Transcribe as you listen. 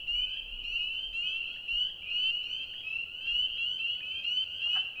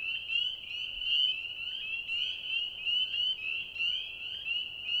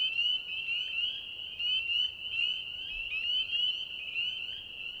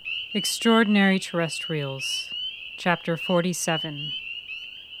Extraordinary Terrestrials, Chapter 47,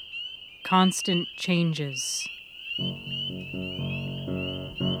 Constant Changes.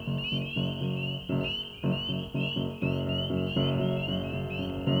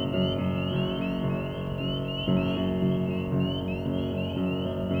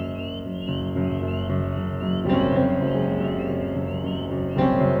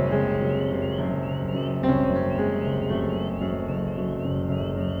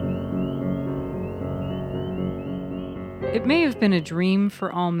 It may have been a dream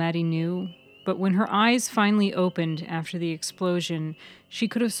for all Maddie knew, but when her eyes finally opened after the explosion, she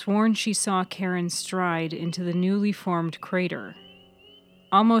could have sworn she saw Karen stride into the newly formed crater.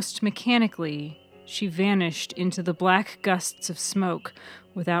 Almost mechanically, she vanished into the black gusts of smoke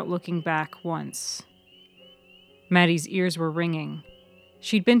without looking back once. Maddie's ears were ringing.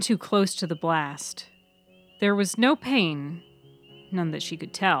 She'd been too close to the blast. There was no pain, none that she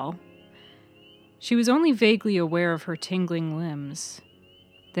could tell. She was only vaguely aware of her tingling limbs.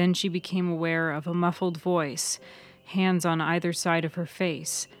 Then she became aware of a muffled voice, hands on either side of her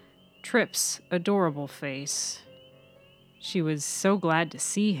face, Tripp's adorable face. She was so glad to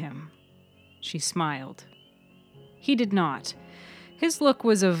see him. She smiled. He did not. His look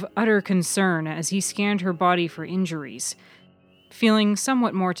was of utter concern as he scanned her body for injuries. Feeling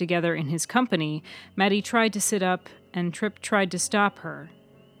somewhat more together in his company, Maddie tried to sit up, and Tripp tried to stop her.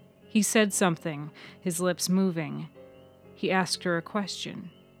 He said something, his lips moving. He asked her a question.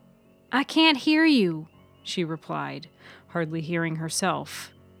 "I can't hear you," she replied, hardly hearing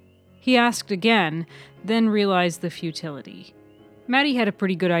herself. He asked again, then realized the futility. Maddie had a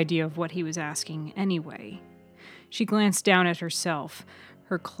pretty good idea of what he was asking anyway. She glanced down at herself,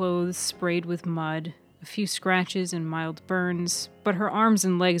 her clothes sprayed with mud, a few scratches and mild burns, but her arms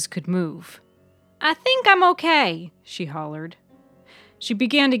and legs could move. "I think I'm okay," she hollered. She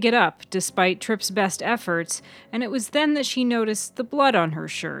began to get up, despite Tripp's best efforts, and it was then that she noticed the blood on her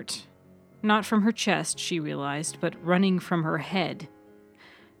shirt. Not from her chest, she realized, but running from her head.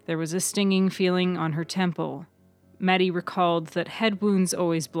 There was a stinging feeling on her temple. Maddie recalled that head wounds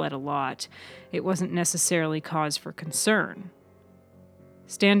always bled a lot. It wasn't necessarily cause for concern.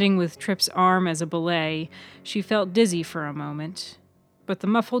 Standing with Tripp's arm as a belay, she felt dizzy for a moment, but the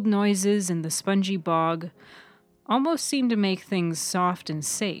muffled noises and the spongy bog almost seemed to make things soft and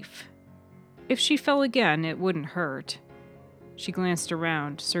safe. If she fell again, it wouldn't hurt. She glanced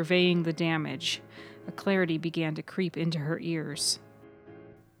around, surveying the damage. A clarity began to creep into her ears.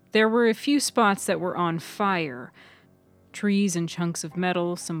 There were a few spots that were on fire. Trees and chunks of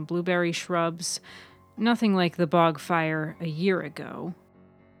metal, some blueberry shrubs. Nothing like the bog fire a year ago.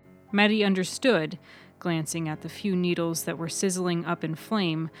 Maddie understood, glancing at the few needles that were sizzling up in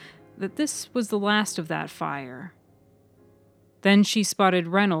flame, that this was the last of that fire. Then she spotted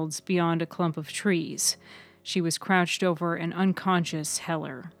Reynolds beyond a clump of trees. She was crouched over an unconscious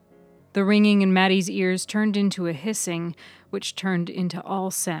Heller. The ringing in Maddie's ears turned into a hissing, which turned into all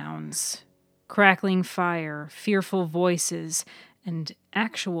sounds. Crackling fire, fearful voices, and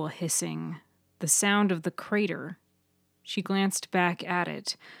actual hissing. The sound of the crater. She glanced back at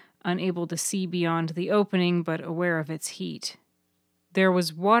it, unable to see beyond the opening but aware of its heat. There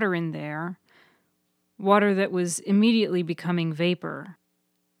was water in there. Water that was immediately becoming vapor.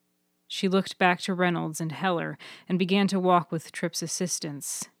 She looked back to Reynolds and Heller and began to walk with Tripp's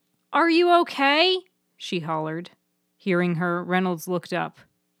assistance. "Are you okay?" she hollered. Hearing her, Reynolds looked up.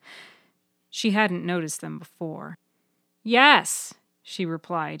 She hadn't noticed them before. "Yes," she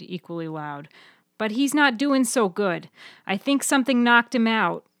replied, equally loud, "but he's not doing so good. I think something knocked him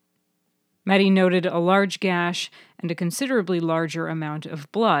out." Maddie noted a large gash and a considerably larger amount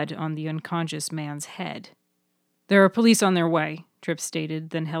of blood on the unconscious man's head. "There are police on their way," Tripp stated,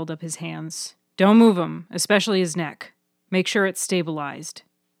 then held up his hands. "Don't move him, especially his neck. Make sure it's stabilized."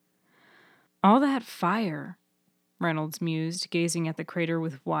 "All that fire," Reynolds mused, gazing at the crater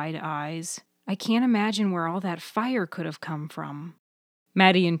with wide eyes. "I can't imagine where all that fire could have come from."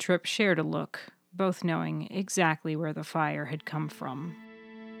 Maddie and Tripp shared a look, both knowing exactly where the fire had come from.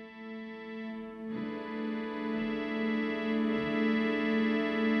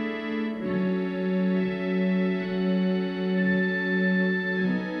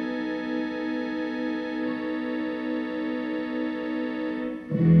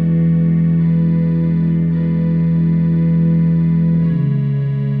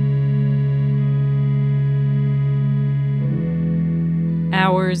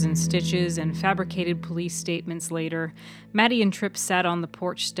 Hours and stitches and fabricated police statements later, Maddie and Tripp sat on the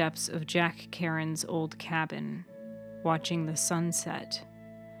porch steps of Jack Karen's old cabin, watching the sunset.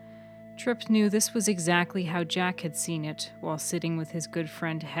 Tripp knew this was exactly how Jack had seen it while sitting with his good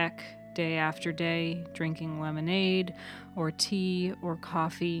friend Heck, day after day, drinking lemonade, or tea, or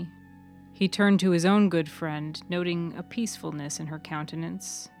coffee. He turned to his own good friend, noting a peacefulness in her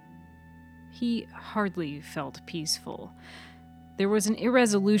countenance. He hardly felt peaceful. There was an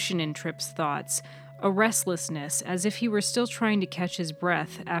irresolution in Tripp's thoughts, a restlessness, as if he were still trying to catch his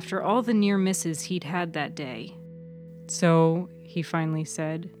breath after all the near misses he'd had that day. "So," he finally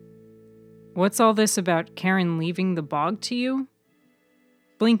said, "what's all this about Karen leaving the bog to you?"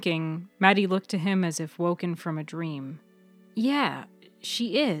 Blinking, Maddie looked to him as if woken from a dream. "Yeah,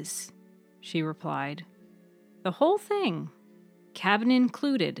 she is," she replied. "The whole thing. Cabin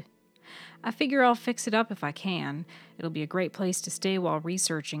included. I figure I'll fix it up if I can. It'll be a great place to stay while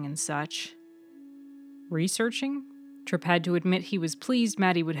researching and such." Researching? Tripp had to admit he was pleased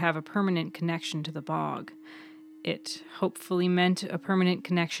Maddie would have a permanent connection to the bog. It hopefully meant a permanent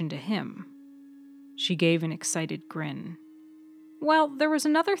connection to him. She gave an excited grin. "Well, there was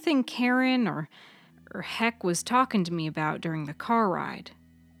another thing Karen or Heck was talking to me about during the car ride.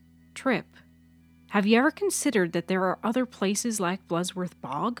 Tripp, have you ever considered that there are other places like Bloodsworth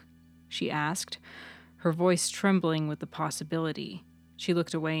Bog?" she asked, her voice trembling with the possibility. She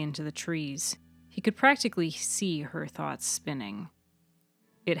looked away into the trees. He could practically see her thoughts spinning.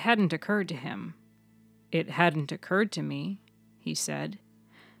 It hadn't occurred to him. "It hadn't occurred to me," he said.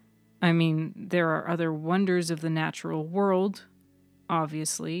 "I mean, there are other wonders of the natural world,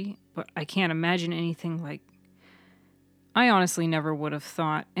 obviously, but I can't imagine anything like... I honestly never would have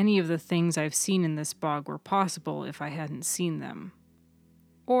thought any of the things I've seen in this bog were possible if I hadn't seen them.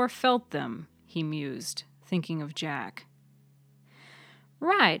 Or felt them," he mused, thinking of Jack.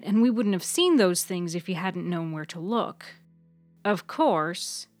 "Right, and we wouldn't have seen those things if you hadn't known where to look. Of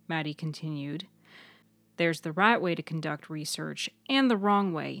course," Maddie continued, "there's the right way to conduct research and the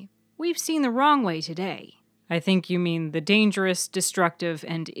wrong way. We've seen the wrong way today." "I think you mean the dangerous, destructive,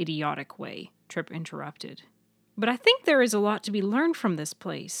 and idiotic way," Tripp interrupted. "But I think there is a lot to be learned from this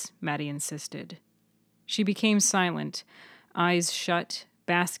place," Maddie insisted. She became silent, eyes shut,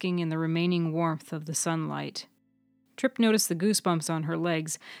 basking in the remaining warmth of the sunlight. Tripp noticed the goosebumps on her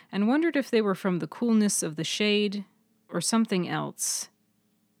legs and wondered if they were from the coolness of the shade or something else.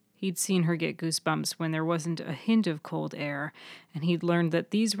 He'd seen her get goosebumps when there wasn't a hint of cold air, and he'd learned that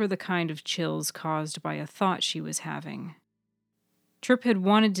these were the kind of chills caused by a thought she was having. Tripp had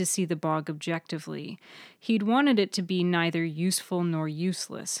wanted to see the bog objectively. He'd wanted it to be neither useful nor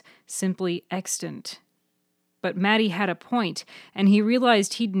useless, simply extant. But Maddie had a point, and he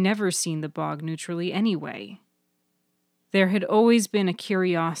realized he'd never seen the bog neutrally anyway. There had always been a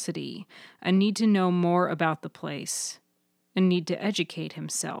curiosity, a need to know more about the place, a need to educate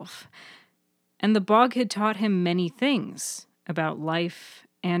himself. And the bog had taught him many things, about life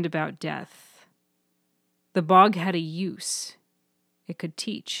and about death. The bog had a use. It could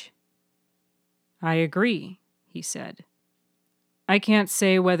teach. "I agree," he said. "I can't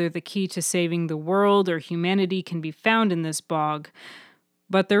say whether the key to saving the world or humanity can be found in this bog,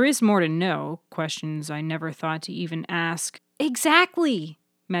 but there is more to know, questions I never thought to even ask." "Exactly,"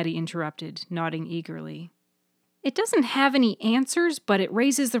 Maddie interrupted, nodding eagerly. "It doesn't have any answers, but it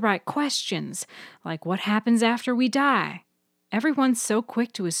raises the right questions, like what happens after we die. Everyone's so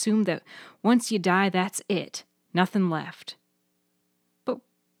quick to assume that once you die, that's it, nothing left.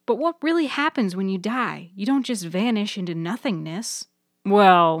 But what really happens when you die? You don't just vanish into nothingness."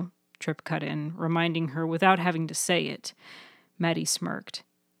 "Well," Tripp cut in, reminding her without having to say it. Maddie smirked.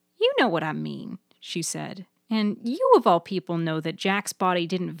 "You know what I mean," she said. "And you of all people know that Jack's body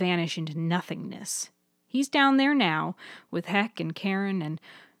didn't vanish into nothingness. He's down there now, with Heck and Karen and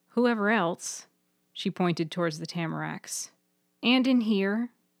whoever else." She pointed towards the tamaracks. "And in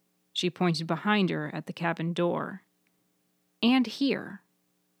here." She pointed behind her at the cabin door. "And here."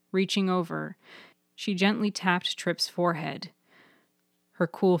 Reaching over, she gently tapped Tripp's forehead. Her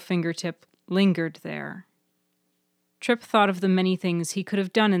cool fingertip lingered there. Tripp thought of the many things he could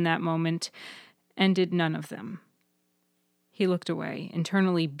have done in that moment, and did none of them. He looked away,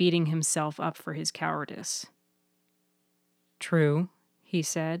 internally beating himself up for his cowardice. "True," he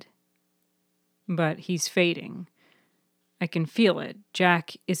said. "But he's fading. I can feel it.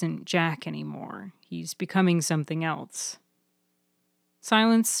 Jack isn't Jack anymore. He's becoming something else."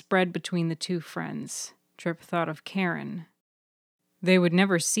 Silence spread between the two friends. Tripp thought of Karen. They would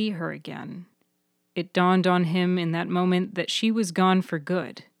never see her again. It dawned on him in that moment that she was gone for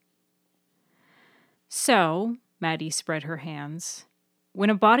good. "So," Maddie spread her hands, "when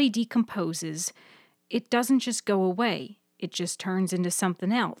a body decomposes, it doesn't just go away. It just turns into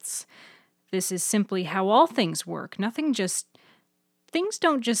something else. This is simply how all things work. Nothing just things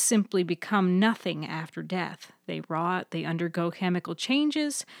don't just simply become nothing after death. They rot, they undergo chemical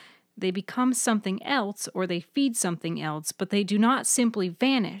changes, they become something else, or they feed something else, but they do not simply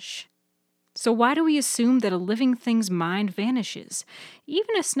vanish. So why do we assume that a living thing's mind vanishes?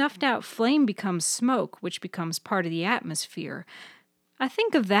 Even a snuffed out flame becomes smoke, which becomes part of the atmosphere. I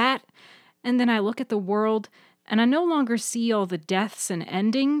think of that, and then I look at the world, and I no longer see all the deaths and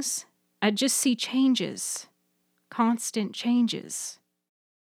endings. I just see changes. Constant changes.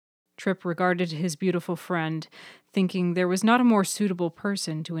 Tripp regarded his beautiful friend, thinking there was not a more suitable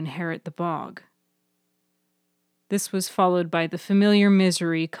person to inherit the bog. This was followed by the familiar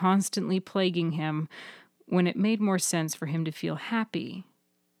misery constantly plaguing him when it made more sense for him to feel happy.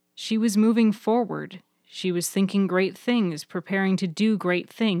 She was moving forward. She was thinking great things, preparing to do great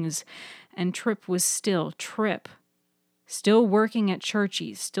things, and Tripp was still Tripp. Still working at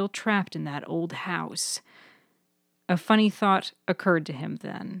Churchy's, still trapped in that old house. A funny thought occurred to him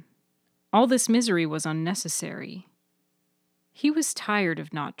then. All this misery was unnecessary. He was tired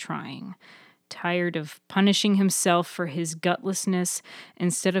of not trying. Tired of punishing himself for his gutlessness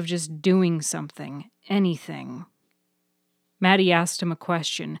instead of just doing something, anything. Maddie asked him a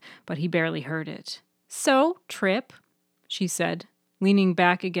question, but he barely heard it. "So, Tripp," she said, leaning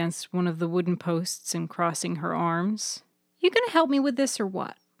back against one of the wooden posts and crossing her arms, "you gonna help me with this or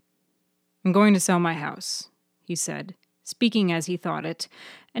what?" "I'm going to sell my house," he said, speaking as he thought it,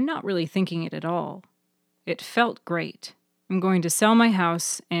 and not really thinking it at all. It felt great. "I'm going to sell my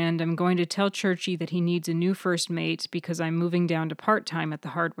house, and I'm going to tell Churchy that he needs a new first mate because I'm moving down to part-time at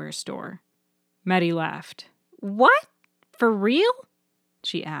the hardware store." Maddie laughed. "What? For real?"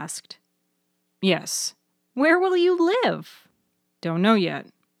 she asked. "Yes." "Where will you live?" "Don't know yet.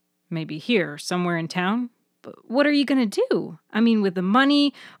 Maybe here, somewhere in town." "But what are you going to do? I mean, with the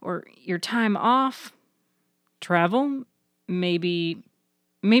money or your time off?" "Travel? Maybe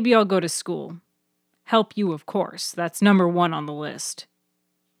I'll go to school. Help you, of course. That's number one on the list."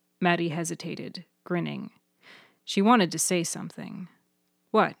 Maddie hesitated, grinning. She wanted to say something.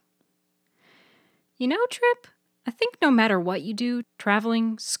 "What?" "You know, Tripp, I think no matter what you do,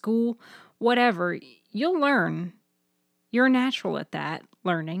 traveling, school, whatever, you'll learn. You're natural at that,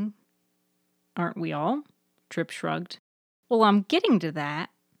 learning." "Aren't we all?" Tripp shrugged. "Well, I'm getting to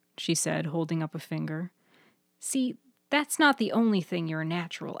that," she said, holding up a finger. "See, that's not the only thing you're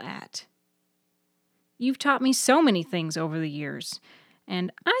natural at. You've taught me so many things over the years,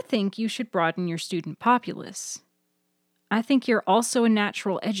 and I think you should broaden your student populace. I think you're also a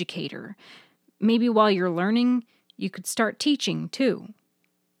natural educator. Maybe while you're learning, you could start teaching, too."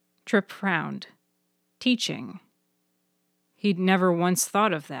 Tripp frowned. Teaching. He'd never once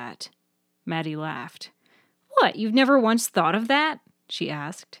thought of that. Maddie laughed. "What, you've never once thought of that?" she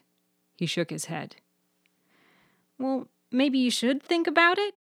asked. He shook his head. "Well, maybe you should think about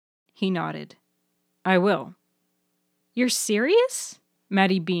it?" He nodded. "I will." "You're serious?"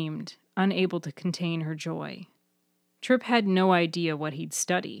 Maddie beamed, unable to contain her joy. Tripp had no idea what he'd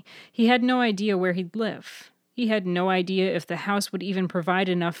study. He had no idea where he'd live. He had no idea if the house would even provide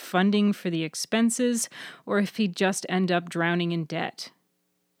enough funding for the expenses, or if he'd just end up drowning in debt.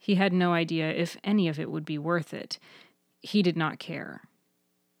 He had no idea if any of it would be worth it. He did not care.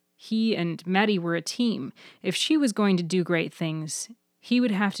 He and Maddie were a team. If she was going to do great things, he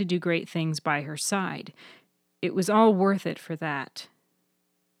would have to do great things by her side. It was all worth it for that.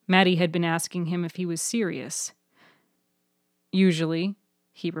 Maddie had been asking him if he was serious. "Usually,"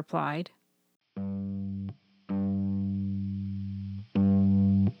 he replied.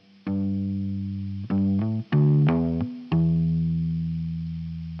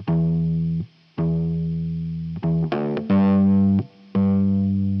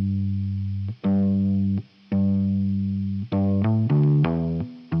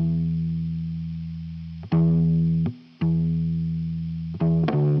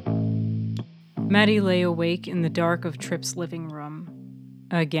 Maddie lay awake in the dark of Tripp's living room.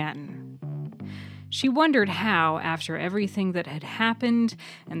 Again. She wondered how, after everything that had happened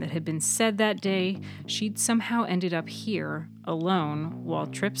and that had been said that day, she'd somehow ended up here, alone, while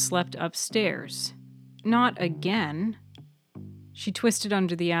Tripp slept upstairs. Not again. She twisted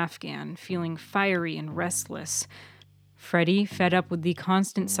under the Afghan, feeling fiery and restless. Freddie, fed up with the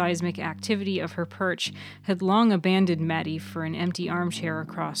constant seismic activity of her perch, had long abandoned Maddie for an empty armchair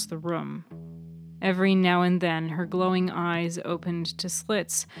across the room. Every now and then, her glowing eyes opened to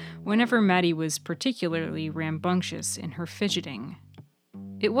slits whenever Maddie was particularly rambunctious in her fidgeting.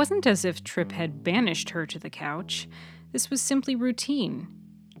 It wasn't as if Tripp had banished her to the couch. This was simply routine.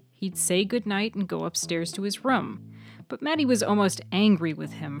 He'd say goodnight and go upstairs to his room. But Maddie was almost angry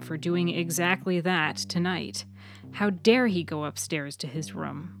with him for doing exactly that tonight. How dare he go upstairs to his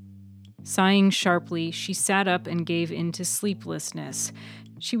room? Sighing sharply, she sat up and gave in to sleeplessness.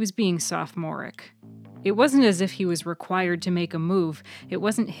 She was being sophomoric. It wasn't as if he was required to make a move. It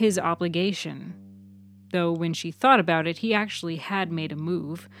wasn't his obligation. Though when she thought about it, he actually had made a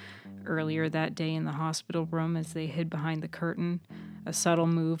move. Earlier that day in the hospital room as they hid behind the curtain. A subtle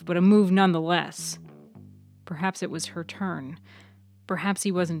move, but a move nonetheless. Perhaps it was her turn. Perhaps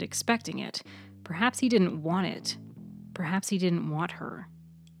he wasn't expecting it. Perhaps he didn't want it. Perhaps he didn't want her.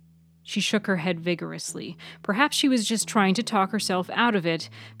 She shook her head vigorously. Perhaps she was just trying to talk herself out of it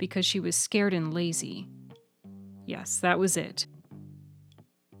because she was scared and lazy. Yes, that was it.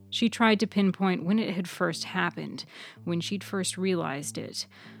 She tried to pinpoint when it had first happened, when she'd first realized it.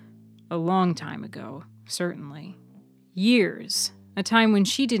 A long time ago, certainly. Years. A time when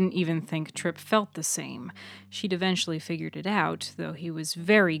she didn't even think Tripp felt the same. She'd eventually figured it out, though he was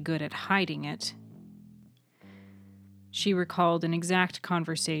very good at hiding it. She recalled an exact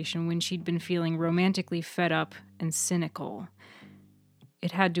conversation when she'd been feeling romantically fed up and cynical.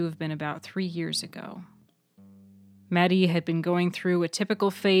 It had to have been about 3 years ago. Maddie had been going through a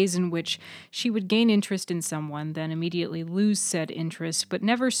typical phase in which she would gain interest in someone, then immediately lose said interest, but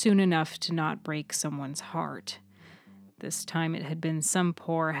never soon enough to not break someone's heart. This time it had been some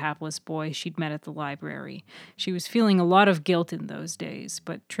poor, hapless boy she'd met at the library. She was feeling a lot of guilt in those days,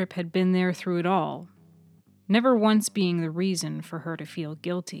 but Tripp had been there through it all, never once being the reason for her to feel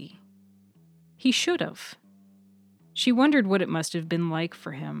guilty. He should have. She wondered what it must have been like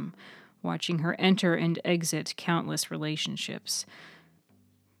for him, watching her enter and exit countless relationships.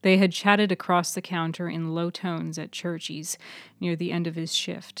 They had chatted across the counter in low tones at Churchy's near the end of his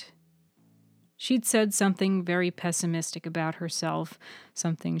shift. She'd said something very pessimistic about herself,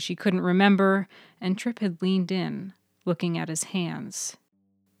 something she couldn't remember, and Tripp had leaned in, looking at his hands.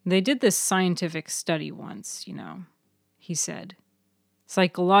 They did this scientific study once, he said.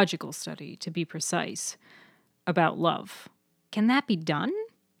 Psychological study, to be precise, about love. Can that be done?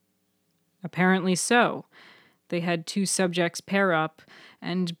 Apparently so. They had 2 subjects pair up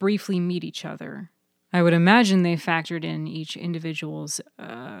and briefly meet each other. I would imagine they factored in each individual's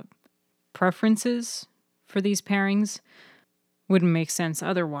preferences for these pairings. Wouldn't make sense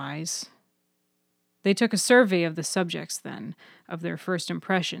otherwise. They took a survey of the subjects then, of their first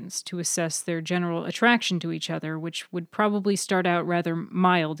impressions, to assess their general attraction to each other, which would probably start out rather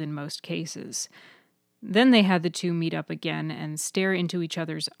mild in most cases. Then they had the 2 meet up again and stare into each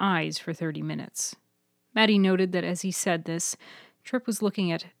other's eyes for 30 minutes. Maddie noted that as he said this, Tripp was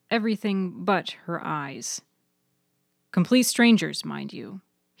looking at everything but her eyes. Complete strangers, mind you,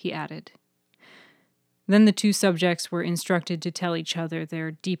 he added. Then the 2 subjects were instructed to tell each other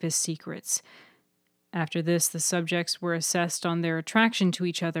their deepest secrets. After this, the subjects were assessed on their attraction to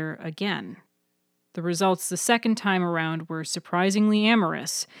each other again. The results the second time around were surprisingly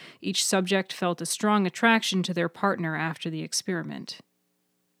amorous. Each subject felt a strong attraction to their partner after the experiment.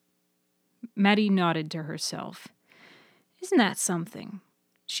 Maddie nodded to herself. Isn't that something?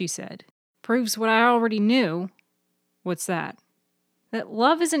 She said. Proves what I already knew. What's that? That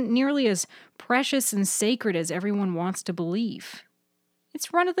love isn't nearly as precious and sacred as everyone wants to believe.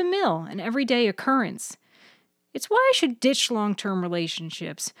 It's run-of-the-mill, an everyday occurrence. It's why I should ditch long-term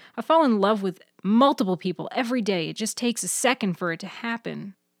relationships. I fall in love with multiple people every day. It just takes a second for it to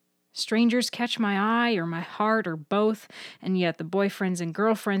happen. Strangers catch my eye or my heart or both, and yet the boyfriends and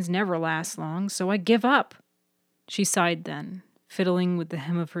girlfriends never last long, so I give up. She sighed then, fiddling with the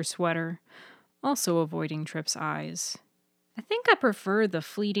hem of her sweater, also avoiding Tripp's eyes. I think I prefer the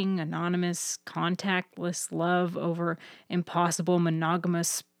fleeting, anonymous, contactless love over impossible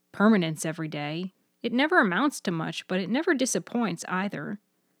monogamous permanence every day. It never amounts to much, but it never disappoints either.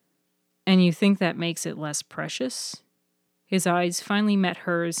 And you think that makes it less precious? His eyes finally met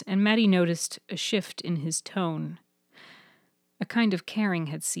hers, and Maddie noticed a shift in his tone. A kind of caring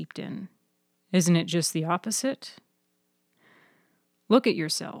had seeped in. Isn't it just the opposite? Look at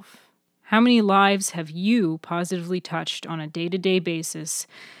yourself. How many lives have you positively touched on a day-to-day basis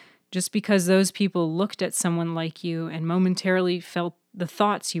just because those people looked at someone like you and momentarily felt the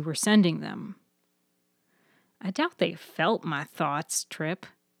thoughts you were sending them? I doubt they felt my thoughts, Tripp,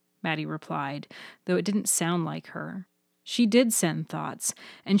 Maddie replied, though it didn't sound like her. She did send thoughts,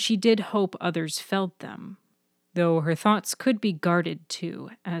 and she did hope others felt them, though her thoughts could be guarded too,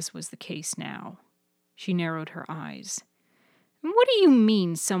 as was the case now. She narrowed her eyes. What do you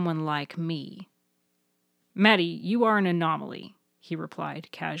mean, someone like me? Maddie, you are an anomaly, he replied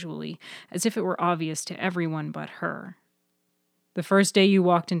casually, as if it were obvious to everyone but her. The first day you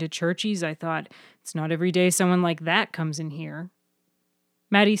walked into Churchy's, I thought, it's not every day someone like that comes in here.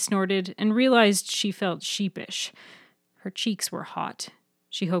 Maddie snorted and realized she felt sheepish. Her cheeks were hot.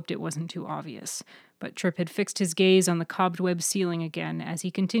 She hoped it wasn't too obvious, but Tripp had fixed his gaze on the cobweb ceiling again as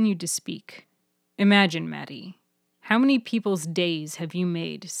he continued to speak. Imagine, Maddie. How many people's days have you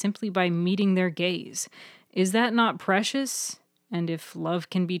made simply by meeting their gaze? Is that not precious? And if love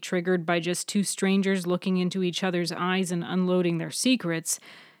can be triggered by just two strangers looking into each other's eyes and unloading their secrets,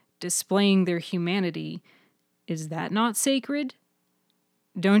 displaying their humanity, is that not sacred?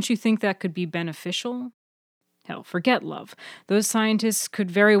 Don't you think that could be beneficial? Hell, forget love. Those scientists could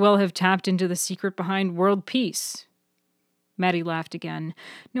very well have tapped into the secret behind world peace. Maddie laughed again,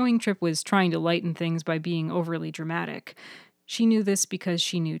 knowing Tripp was trying to lighten things by being overly dramatic. She knew this because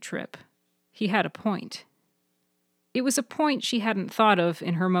she knew Tripp. He had a point. It was a point she hadn't thought of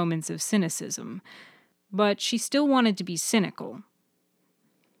in her moments of cynicism, but she still wanted to be cynical.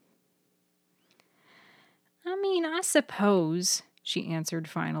 I suppose, she answered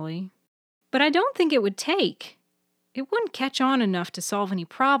finally. But I don't think it would take. It wouldn't catch on enough to solve any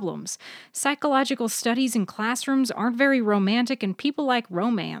problems. Psychological studies in classrooms aren't very romantic, and people like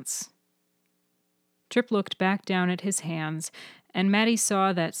romance. Tripp looked back down at his hands, and Maddie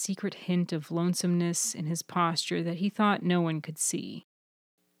saw that secret hint of lonesomeness in his posture that he thought no one could see.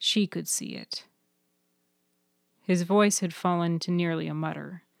 She could see it. His voice had fallen to nearly a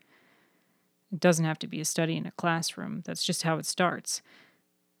mutter. It doesn't have to be a study in a classroom. That's just how it starts.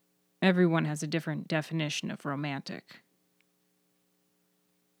 Everyone has a different definition of romantic.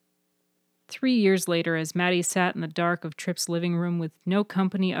 3 years later, as Maddie sat in the dark of Tripp's living room with no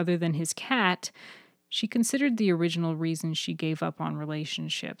company other than his cat, she considered the original reason she gave up on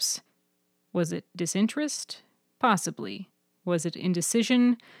relationships. Was it disinterest? Possibly. Was it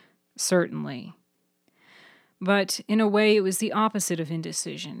indecision? Certainly. But in a way, it was the opposite of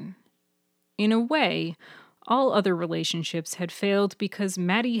indecision. In a way, all other relationships had failed because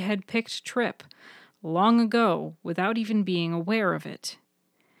Maddie had picked Tripp long ago without even being aware of it.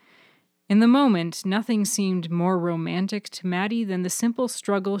 In the moment, nothing seemed more romantic to Maddie than the simple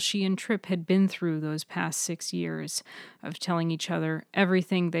struggle she and Tripp had been through those past 6 years, of telling each other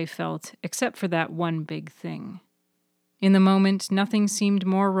everything they felt except for that one big thing. In the moment, nothing seemed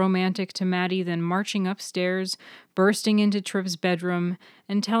more romantic to Maddie than marching upstairs, bursting into Tripp's bedroom,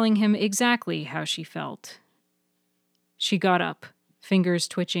 and telling him exactly how she felt. She got up, fingers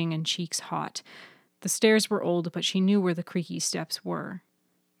twitching and cheeks hot. The stairs were old, but she knew where the creaky steps were.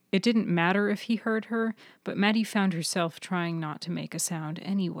 It didn't matter if he heard her, but Maddie found herself trying not to make a sound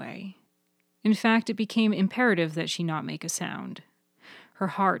anyway. In fact, it became imperative that she not make a sound. Her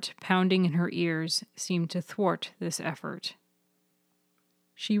heart, pounding in her ears, seemed to thwart this effort.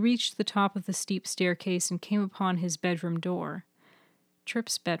 She reached the top of the steep staircase and came upon his bedroom door.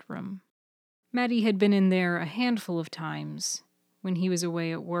 Tripp's bedroom. Maddie had been in there a handful of times, when he was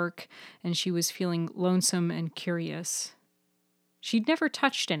away at work and she was feeling lonesome and curious. She'd never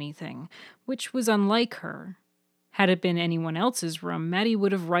touched anything, which was unlike her. Had it been anyone else's room, Maddie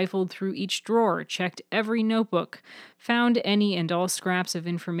would have rifled through each drawer, checked every notebook, found any and all scraps of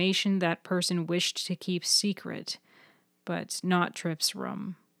information that person wished to keep secret. But not Tripp's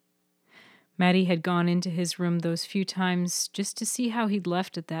room. Maddie had gone into his room those few times just to see how he'd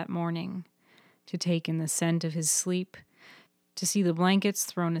left it that morning, to take in the scent of his sleep, to see the blankets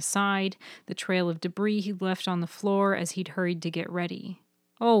thrown aside, the trail of debris he'd left on the floor as he'd hurried to get ready.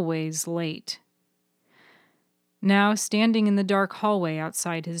 Always late. Now, standing in the dark hallway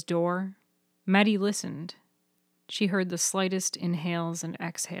outside his door, Maddie listened. She heard the slightest inhales and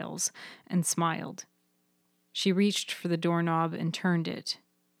exhales, and smiled. She reached for the doorknob and turned it.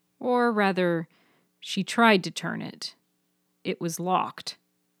 Or rather, she tried to turn it. It was locked.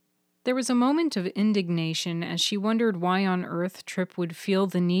 There was a moment of indignation as she wondered why on earth Tripp would feel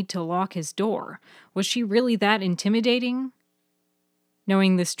the need to lock his door. Was she really that intimidating?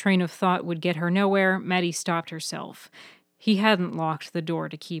 Knowing this train of thought would get her nowhere, Maddie stopped herself. He hadn't locked the door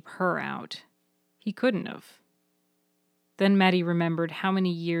to keep her out. He couldn't have. Then Maddie remembered how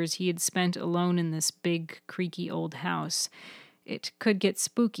many years he had spent alone in this big, creaky old house. It could get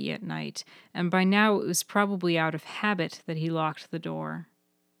spooky at night, and by now it was probably out of habit that he locked the door.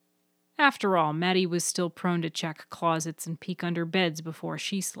 After all, Maddie was still prone to check closets and peek under beds before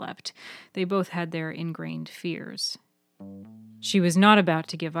she slept. They both had their ingrained fears. She was not about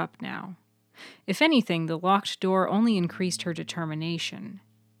to give up now. If anything, the locked door only increased her determination.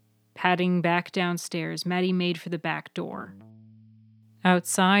 Padding back downstairs, Maddie made for the back door.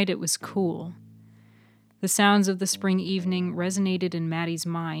 Outside, it was cool. The sounds of the spring evening resonated in Maddie's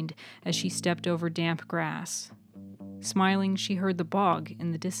mind as she stepped over damp grass. Smiling, she heard the bog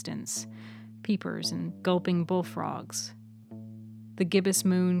in the distance, peepers and gulping bullfrogs. The gibbous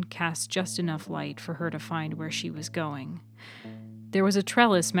moon cast just enough light for her to find where she was going. There was a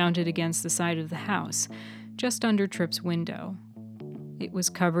trellis mounted against the side of the house, just under Tripp's window. It was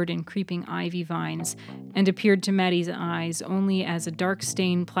covered in creeping ivy vines and appeared to Maddie's eyes only as a dark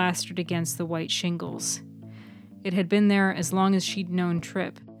stain plastered against the white shingles. It had been there as long as she'd known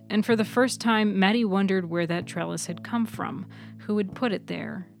Tripp, and for the first time Maddie wondered where that trellis had come from, who had put it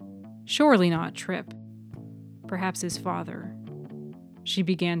there. Surely not Tripp. Perhaps his father. She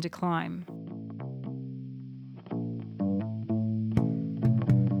began to climb.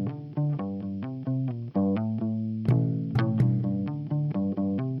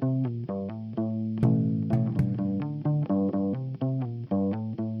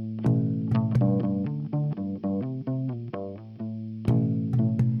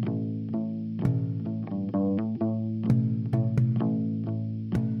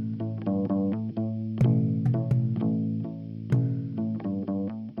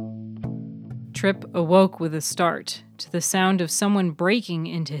 Tripp awoke with a start to the sound of someone breaking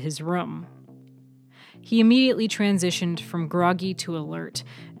into his room. He immediately transitioned from groggy to alert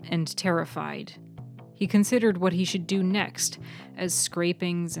and terrified. He considered what he should do next, as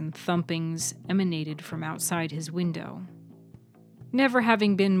scrapings and thumpings emanated from outside his window. Never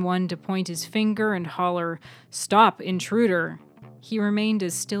having been one to point his finger and holler, "Stop, intruder!" he remained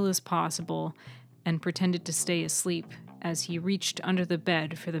as still as possible and pretended to stay asleep as he reached under the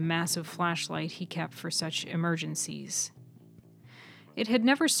bed for the massive flashlight he kept for such emergencies. It had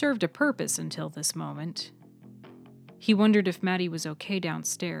never served a purpose until this moment. He wondered if Maddie was okay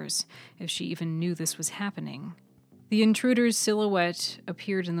downstairs, if she even knew this was happening. The intruder's silhouette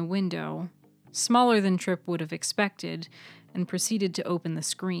appeared in the window, smaller than Tripp would have expected, and proceeded to open the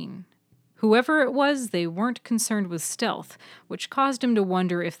screen. Whoever it was, they weren't concerned with stealth, which caused him to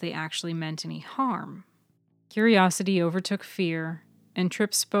wonder if they actually meant any harm. Curiosity overtook fear, and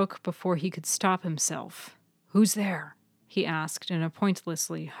Tripp spoke before he could stop himself. "Who's there?" he asked in a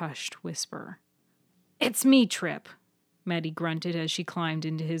pointlessly hushed whisper. "It's me, Tripp," Maddie grunted as she climbed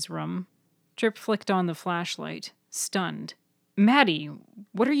into his room. Tripp flicked on the flashlight, stunned. "Maddie,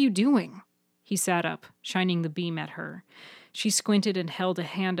 what are you doing?" He sat up, shining the beam at her. She squinted and held a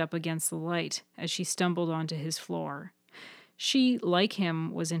hand up against the light as she stumbled onto his floor. She, like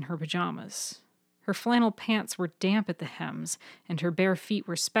him, was in her pajamas. Her flannel pants were damp at the hems, and her bare feet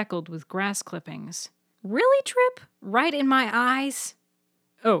were speckled with grass clippings. "Really, Tripp? Right in my eyes?"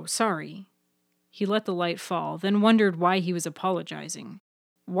 "Oh, sorry." He let the light fall, then wondered why he was apologizing.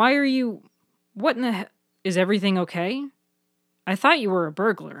 "Why are you... What in the Is everything okay? I thought you were a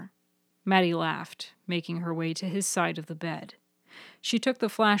burglar." Maddie laughed, making her way to his side of the bed. She took the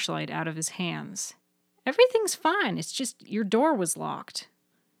flashlight out of his hands. "Everything's fine, it's just your door was locked."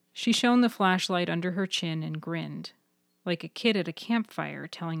 She shone the flashlight under her chin and grinned, like a kid at a campfire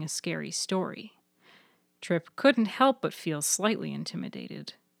telling a scary story. Tripp couldn't help but feel slightly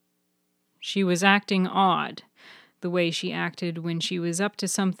intimidated. She was acting odd, the way she acted when she was up to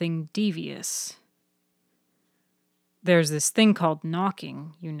something devious. "There's this thing called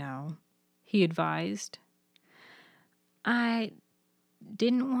knocking, you know," he advised. "I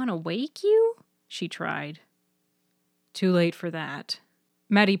didn't want to wake you?" she tried. Too late for that.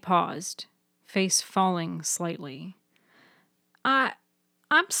 Maddie paused, face falling slightly.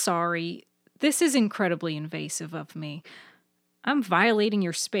 I'm sorry. This is incredibly invasive of me. I'm violating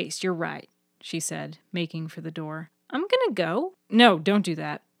your space, you're right," she said, making for the door. "I'm gonna go." "No, don't do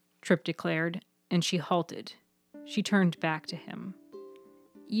that," Tripp declared, and she halted. She turned back to him.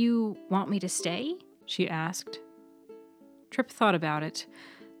 "You want me to stay?" she asked. Tripp thought about it,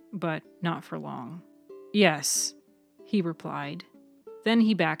 but not for long. "Yes," he replied. Then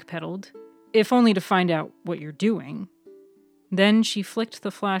he backpedaled, if only to find out what you're doing. Then she flicked the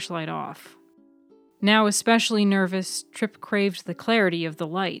flashlight off. Now especially nervous, Tripp craved the clarity of the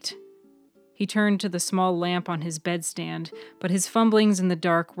light. He turned to the small lamp on his bedstand, but his fumblings in the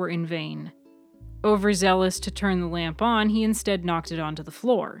dark were in vain. Overzealous to turn the lamp on, he instead knocked it onto the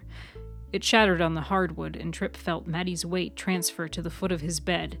floor. It shattered on the hardwood, and Tripp felt Maddie's weight transfer to the foot of his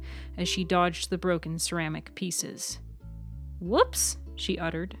bed as she dodged the broken ceramic pieces. "Whoops," she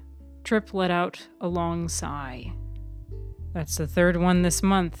uttered. Tripp let out a long sigh. "That's the third one this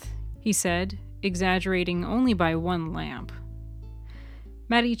month," he said, exaggerating only by one lamp.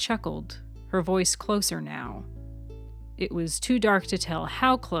 Maddie chuckled, her voice closer now. It was too dark to tell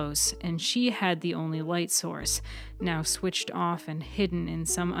how close, and she had the only light source, now switched off and hidden in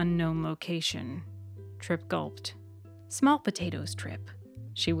some unknown location. Tripp gulped. "Small potatoes, Tripp,"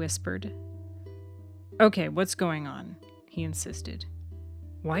 she whispered. "Okay, what's going on?" he insisted.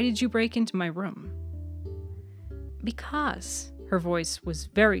 "Why did you break into my room?" "Because," Her voice was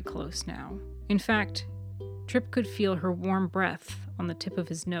very close now. In fact, Trip could feel her warm breath on the tip of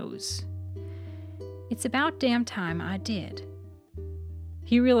his nose. "It's about damn time I did."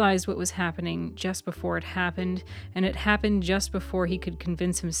 He realized what was happening just before it happened, and it happened just before he could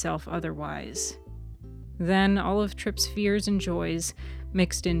convince himself otherwise. Then all of Trip's fears and joys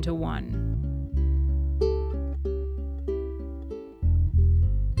mixed into one.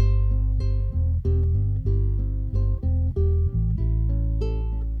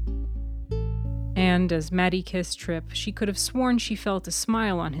 And as Maddie kissed Trip, she could have sworn she felt a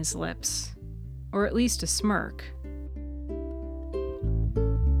smile on his lips, or at least a smirk.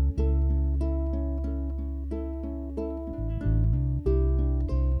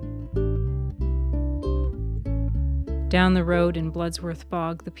 Down the road in Bloodsworth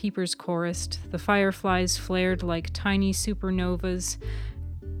Bog, the peepers chorused, the fireflies flared like tiny supernovas,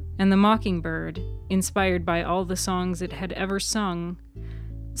 and the mockingbird, inspired by all the songs it had ever sung,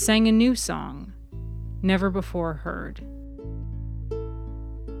 sang a new song, never before heard.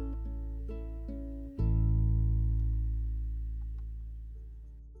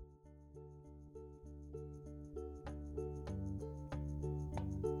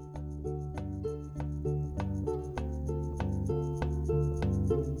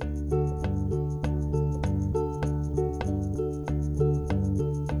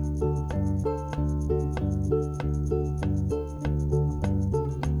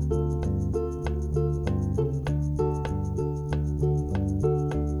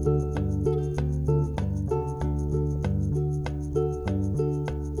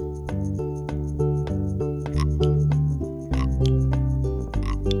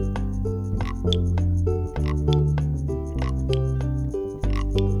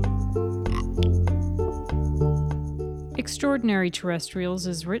 Extraordinary Terrestrials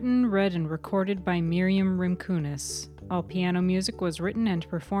is written, read, and recorded by Miriam Rimkunis. All piano music was written and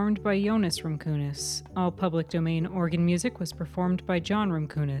performed by Jonas Rimkunis. All public domain organ music was performed by John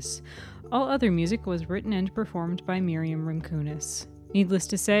Rimkunis. All other music was written and performed by Miriam Rimkunis. Needless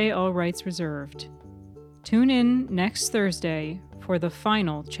to say, all rights reserved. Tune in next Thursday for the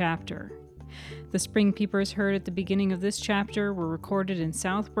final chapter. The spring peepers heard at the beginning of this chapter were recorded in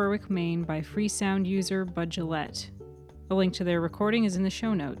South Berwick, Maine by free sound user Bud Gillette. A link to their recording is in the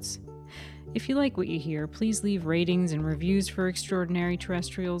show notes. If you like what you hear, please leave ratings and reviews for Extraordinary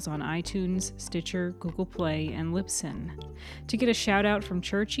Terrestrials on iTunes, Stitcher, Google Play, and Libsyn. To get a shout out from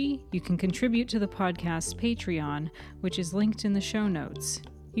Churchy, you can contribute to the podcast's Patreon, which is linked in the show notes.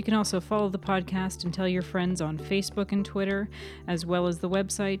 You can also follow the podcast and tell your friends on Facebook and Twitter, as well as the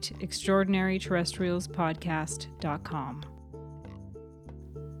website extraordinaryterrestrialspodcast.com.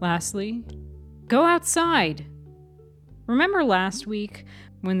 Lastly, go outside! Remember last week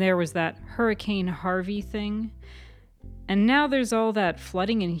when there was that Hurricane Harvey thing? And now there's all that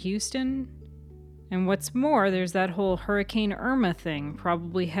flooding in Houston? And what's more, there's that whole Hurricane Irma thing,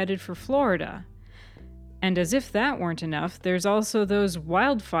 probably headed for Florida. And as if that weren't enough, there's also those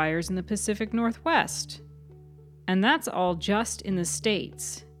wildfires in the Pacific Northwest. And that's all just in the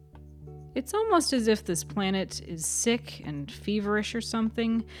States. It's almost as if this planet is sick and feverish or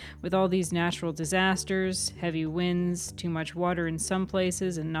something, with all these natural disasters, heavy winds, too much water in some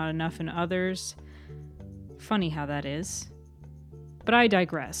places and not enough in others. Funny how that is. But I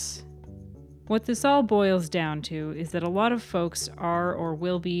digress. What this all boils down to is that a lot of folks are or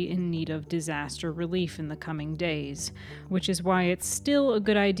will be in need of disaster relief in the coming days, which is why it's still a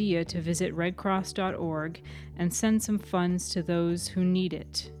good idea to visit redcross.org and send some funds to those who need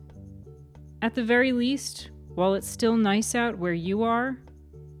it. At the very least, while it's still nice out where you are,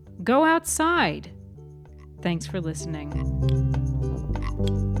 go outside. Thanks for listening.